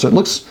animal. So it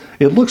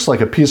looks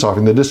like a peace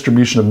offering. The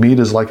distribution of meat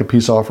is like a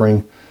peace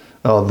offering.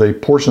 The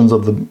portions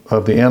of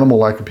the animal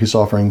like a peace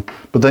offering.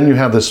 But then you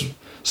have this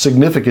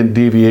significant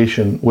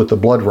deviation with the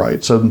blood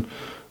rite. So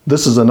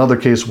this is another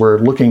case where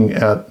looking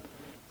at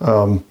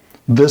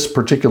this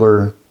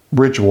particular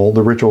ritual,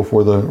 the ritual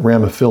for the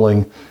ram of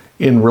filling,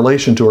 in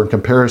relation to or in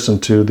comparison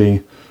to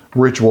the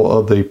ritual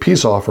of the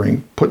peace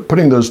offering,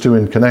 putting those two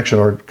in connection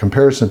or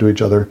comparison to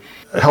each other,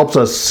 helps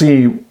us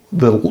see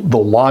the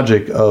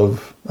logic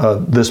of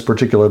this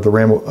particular, the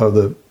ram of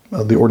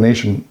the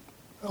ordination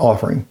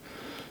offering.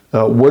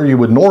 Where you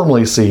would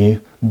normally see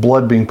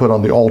blood being put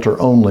on the altar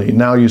only,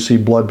 now you see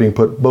blood being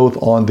put both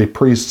on the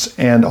priests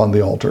and on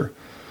the altar.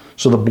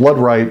 So the blood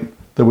rite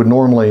that would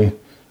normally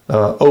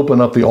open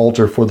up the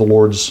altar for the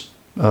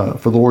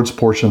Lord's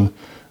portion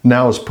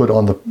now is put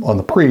on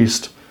the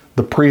priest.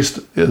 The priest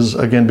is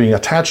again being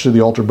attached to the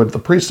altar, but the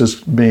priest is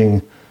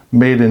being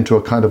made into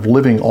a kind of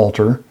living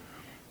altar.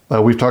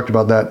 We've talked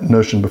about that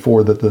notion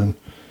before, that the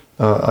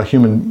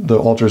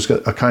altar is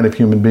a kind of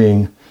human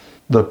being.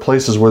 The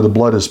places where the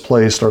blood is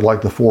placed are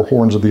like the four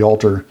horns of the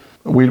altar.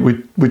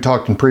 We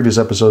talked in previous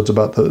episodes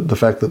about the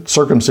fact that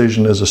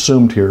circumcision is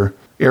assumed here.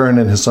 Aaron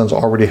and his sons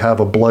already have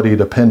a bloodied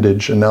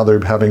appendage, and now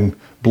they're having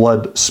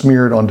blood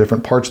smeared on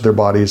different parts of their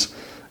bodies.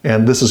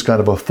 and this is kind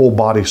of a full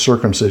body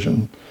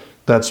circumcision.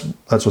 That's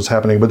what's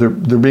happening. But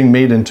they're being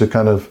made into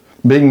kind of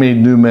being made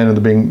new men, and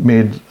they're being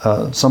made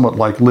somewhat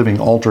like living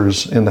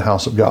altars in the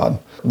house of God.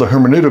 The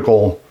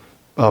hermeneutical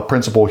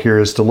principle here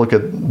is to look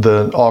at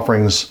the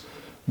offerings,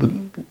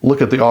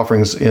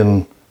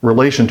 in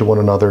relation to one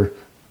another,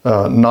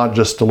 not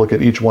just to look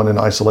at each one in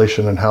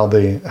isolation and how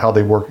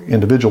they work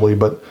individually,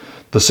 but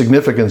the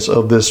significance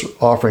of this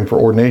offering for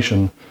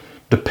ordination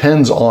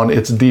depends on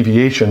its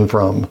deviation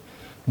from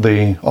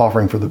the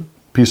offering for the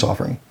peace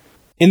offering.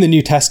 In the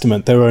New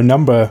Testament, there are a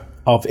number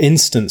of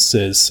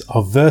instances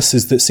of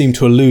verses that seem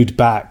to allude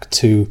back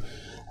to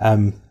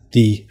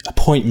the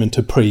appointment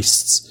of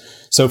priests.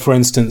 So, for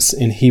instance,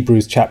 in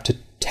Hebrews chapter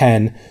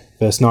 10,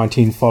 verse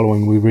 19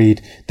 following, we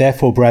read,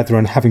 "Therefore,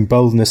 brethren, having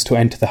boldness to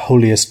enter the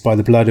holiest by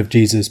the blood of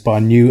Jesus, by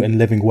a new and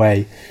living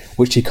way,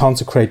 which he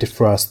consecrated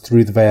for us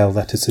through the veil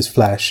that is his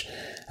flesh,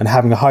 and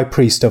having a high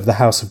priest over the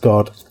house of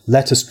God,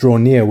 let us draw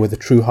near with a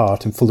true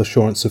heart and full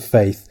assurance of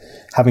faith,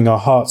 having our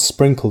hearts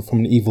sprinkled from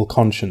an evil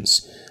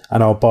conscience,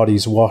 and our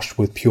bodies washed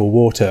with pure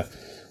water."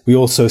 We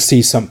also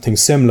see something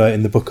similar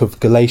in the book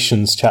of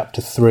Galatians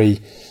chapter 3,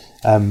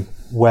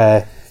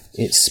 where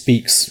it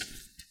speaks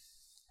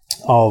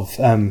of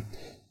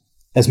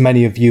as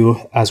many of you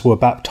as were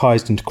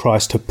baptized into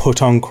Christ have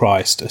put on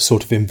Christ, a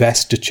sort of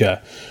investiture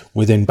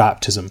within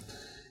baptism.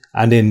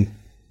 And in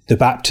the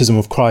baptism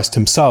of Christ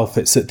himself,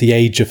 it's at the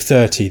age of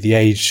 30, the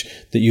age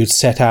that you'd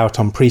set out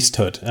on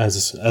priesthood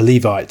as a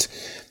Levite.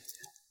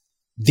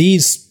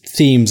 These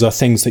themes are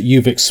things that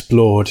you've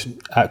explored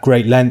at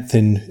great length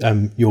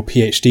in your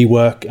PhD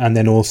work, and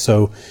then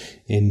also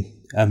in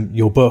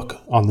your book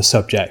on the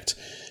subject.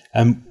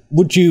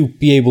 Would you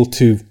be able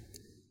to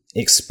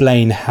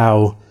explain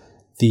how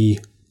the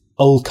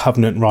Old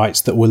Covenant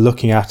rites that we're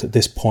looking at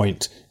this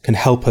point can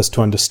help us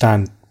to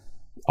understand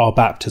our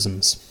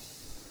baptisms?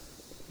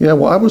 Yeah,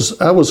 well,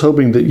 I was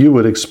hoping that you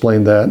would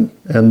explain that,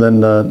 and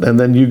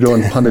then you go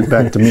and punt it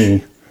back to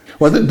me.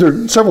 Well, there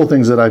are several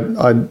things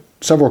that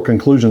several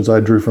conclusions I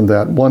drew from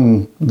that.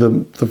 One,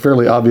 the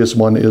fairly obvious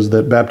one, is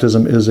that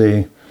baptism is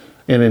an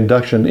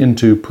induction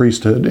into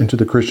priesthood, into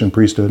the Christian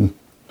priesthood.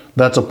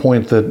 That's a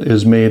point that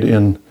is made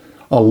in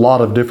a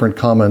lot of different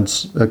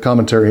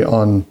commentary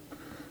on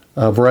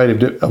a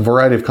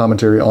variety of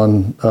commentary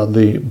on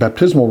the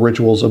baptismal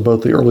rituals of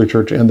both the early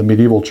church and the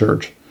medieval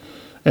church.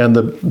 And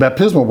the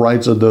baptismal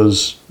rites of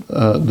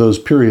those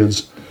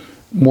periods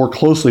more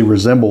closely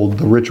resembled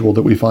the ritual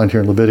that we find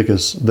here in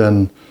Leviticus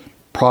than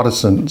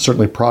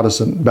certainly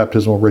Protestant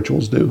baptismal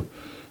rituals do.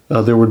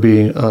 There would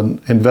be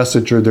an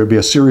investiture, there would be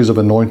a series of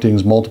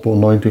anointings, multiple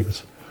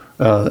anointings,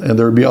 and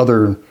there would be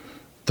other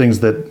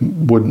things that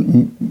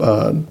would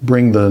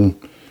bring out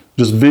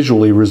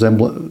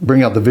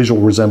the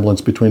visual resemblance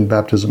between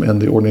baptism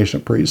and the ordination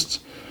of priests.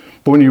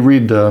 But when you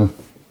read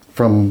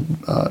from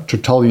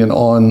Tertullian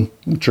on,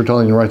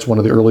 Tertullian writes one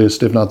of the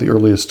earliest, if not the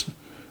earliest,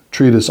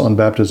 treatise on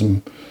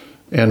baptism,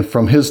 and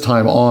from his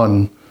time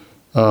on,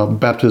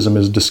 baptism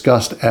is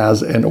discussed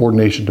as an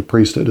ordination to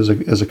priesthood,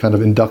 as a kind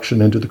of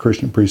induction into the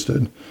Christian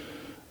priesthood.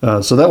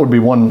 So that would be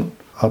one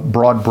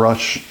broad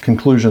brush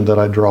conclusion that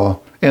I draw.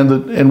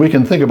 And we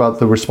can think about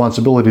the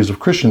responsibilities of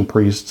Christian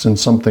priests in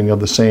something of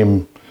the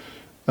same,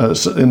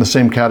 in the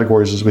same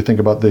categories as we think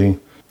about the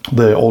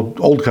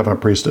Old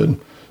Covenant priesthood.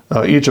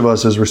 Each of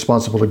us is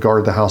responsible to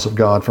guard the house of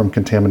God from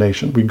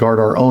contamination. We guard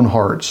our own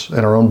hearts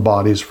and our own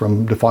bodies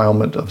from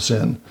defilement of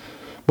sin.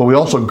 But we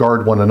also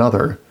guard one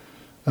another.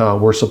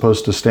 We're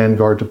supposed to stand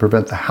guard to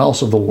prevent the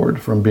house of the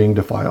Lord from being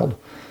defiled.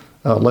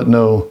 Let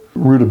no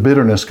root of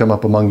bitterness come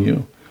up among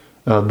you.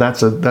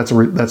 That's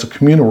a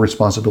communal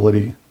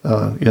responsibility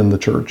in the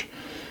church.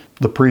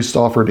 The priest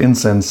offered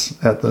incense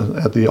at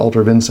the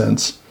altar of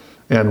incense,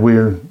 and we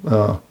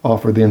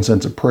offered the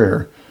incense of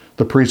prayer.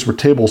 The priests were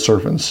table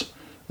servants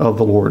of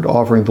the Lord,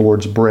 offering the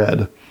Lord's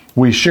bread.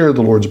 We share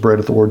the Lord's bread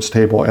at the Lord's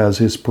table as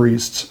his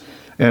priests,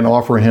 and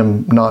offer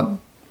him not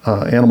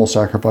animal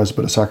sacrifice,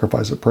 but a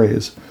sacrifice of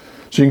praise.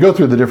 So you can go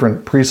through the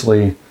different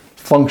priestly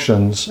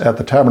functions at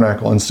the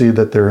tabernacle and see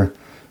that they're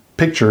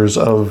pictures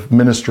of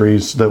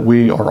ministries that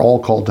we are all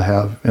called to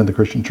have in the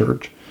Christian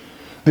church.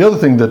 The other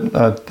thing that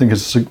I think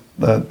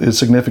is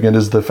significant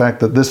is the fact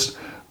that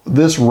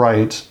this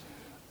rite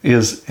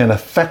is an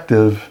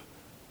effective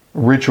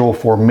ritual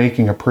for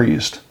making a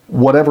priest.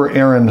 Whatever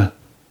Aaron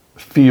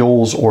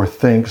feels or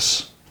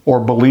thinks or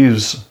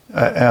believes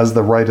as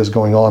the rite is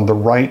going on, the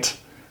rite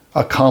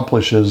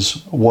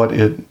accomplishes what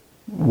it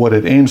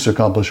aims to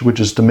accomplish, which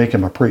is to make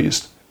him a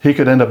priest. He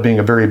could end up being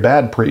a very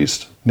bad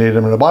priest.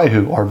 Nadab and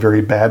Abihu are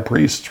very bad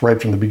priests right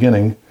from the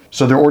beginning.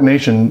 So their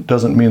ordination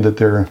doesn't mean that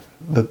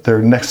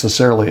they're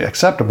necessarily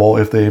acceptable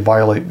if they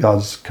violate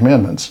God's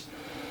commandments.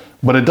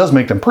 But it does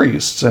make them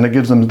priests, and it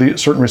gives them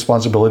certain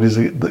responsibilities.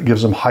 It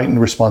gives them heightened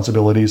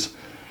responsibilities.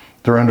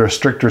 They're under a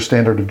stricter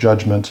standard of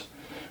judgment.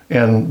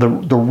 And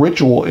the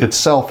ritual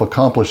itself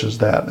accomplishes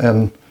that.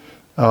 And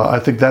I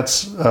think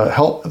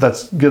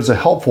that gives a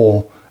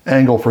helpful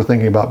angle for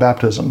thinking about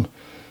baptism.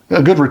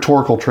 A good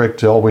rhetorical trick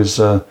to always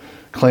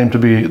claim to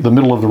be the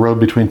middle of the road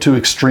between two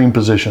extreme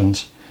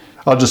positions.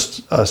 I'll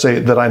just say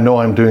that I know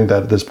I'm doing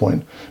that at this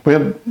point. We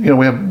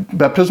have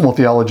baptismal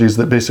theologies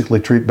that basically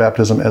treat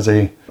baptism as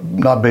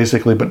not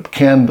basically, but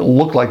can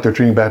look like they're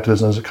treating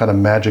baptism as a kind of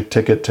magic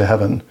ticket to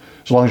heaven.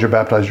 As long as you're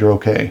baptized, you're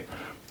okay.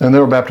 And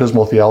there are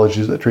baptismal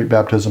theologies that treat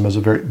baptism as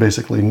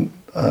basically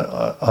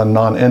a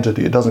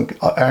non-entity. It doesn't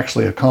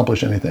actually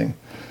accomplish anything.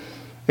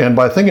 And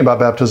by thinking about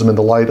baptism in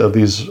the light of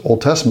these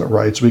Old Testament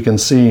rites, we can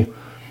see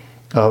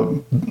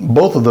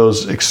both of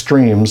those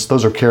extremes.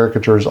 Those are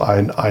caricatures,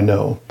 I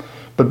know.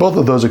 But both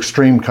of those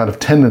extreme kind of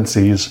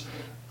tendencies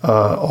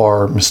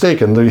are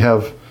mistaken. You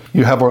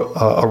have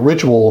a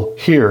ritual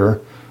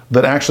here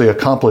that actually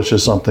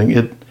accomplishes something.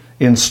 It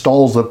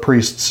installs the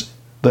priests,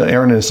 the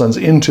Aaron and his sons,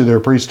 into their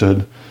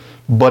priesthood,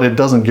 but it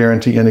doesn't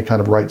guarantee any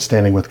kind of right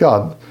standing with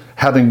God.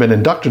 Having been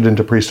inducted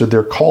into priesthood,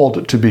 they're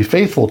called to be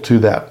faithful to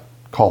that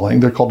calling.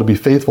 They're called to be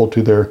faithful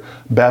to their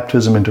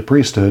baptism into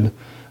priesthood,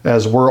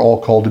 as we're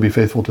all called to be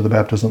faithful to the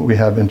baptism that we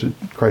have into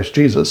Christ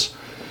Jesus.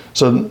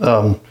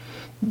 So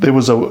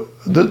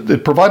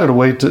it provides a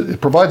way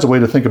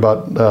to think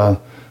about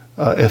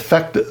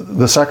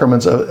the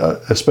sacraments,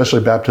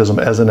 especially baptism,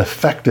 as an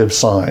effective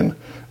sign,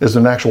 as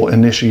an actual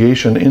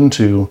initiation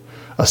into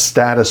a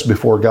status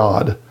before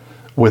God,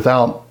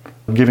 without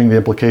giving the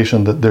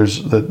implication that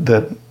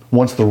that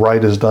once the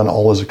rite is done,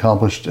 all is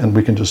accomplished, and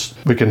we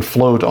can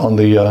float on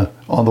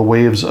the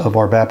waves of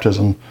our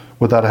baptism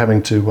without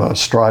having to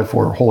strive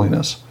for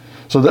holiness.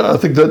 So I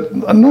think that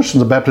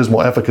notions of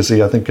baptismal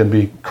efficacy, I think, can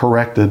be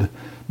corrected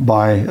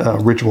by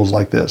rituals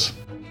like this.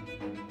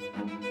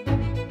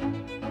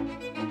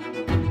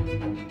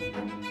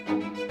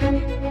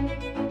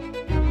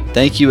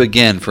 Thank you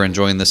again for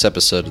enjoying this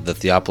episode of the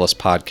Theopolis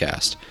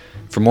Podcast.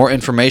 For more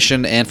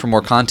information and for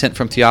more content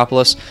from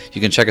Theopolis, you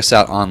can check us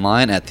out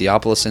online at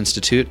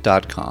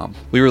theopolisinstitute.com.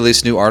 We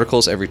release new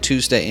articles every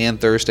Tuesday and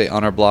Thursday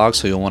on our blog,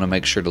 so you'll want to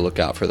make sure to look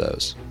out for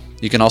those.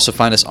 You can also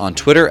find us on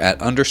Twitter at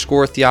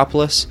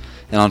 _Theopolis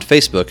and on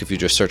Facebook if you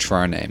just search for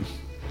our name.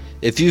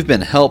 If you've been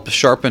helped,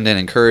 sharpened, and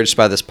encouraged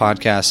by this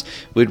podcast,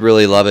 we'd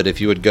really love it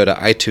if you would go to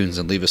iTunes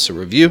and leave us a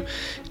review.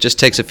 It just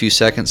takes a few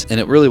seconds,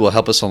 and it really will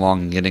help us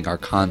along in getting our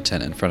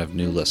content in front of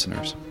new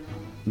listeners.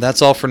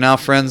 That's all for now,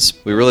 friends.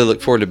 We really look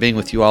forward to being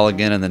with you all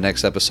again in the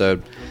next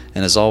episode.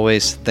 And as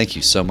always, thank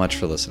you so much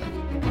for listening.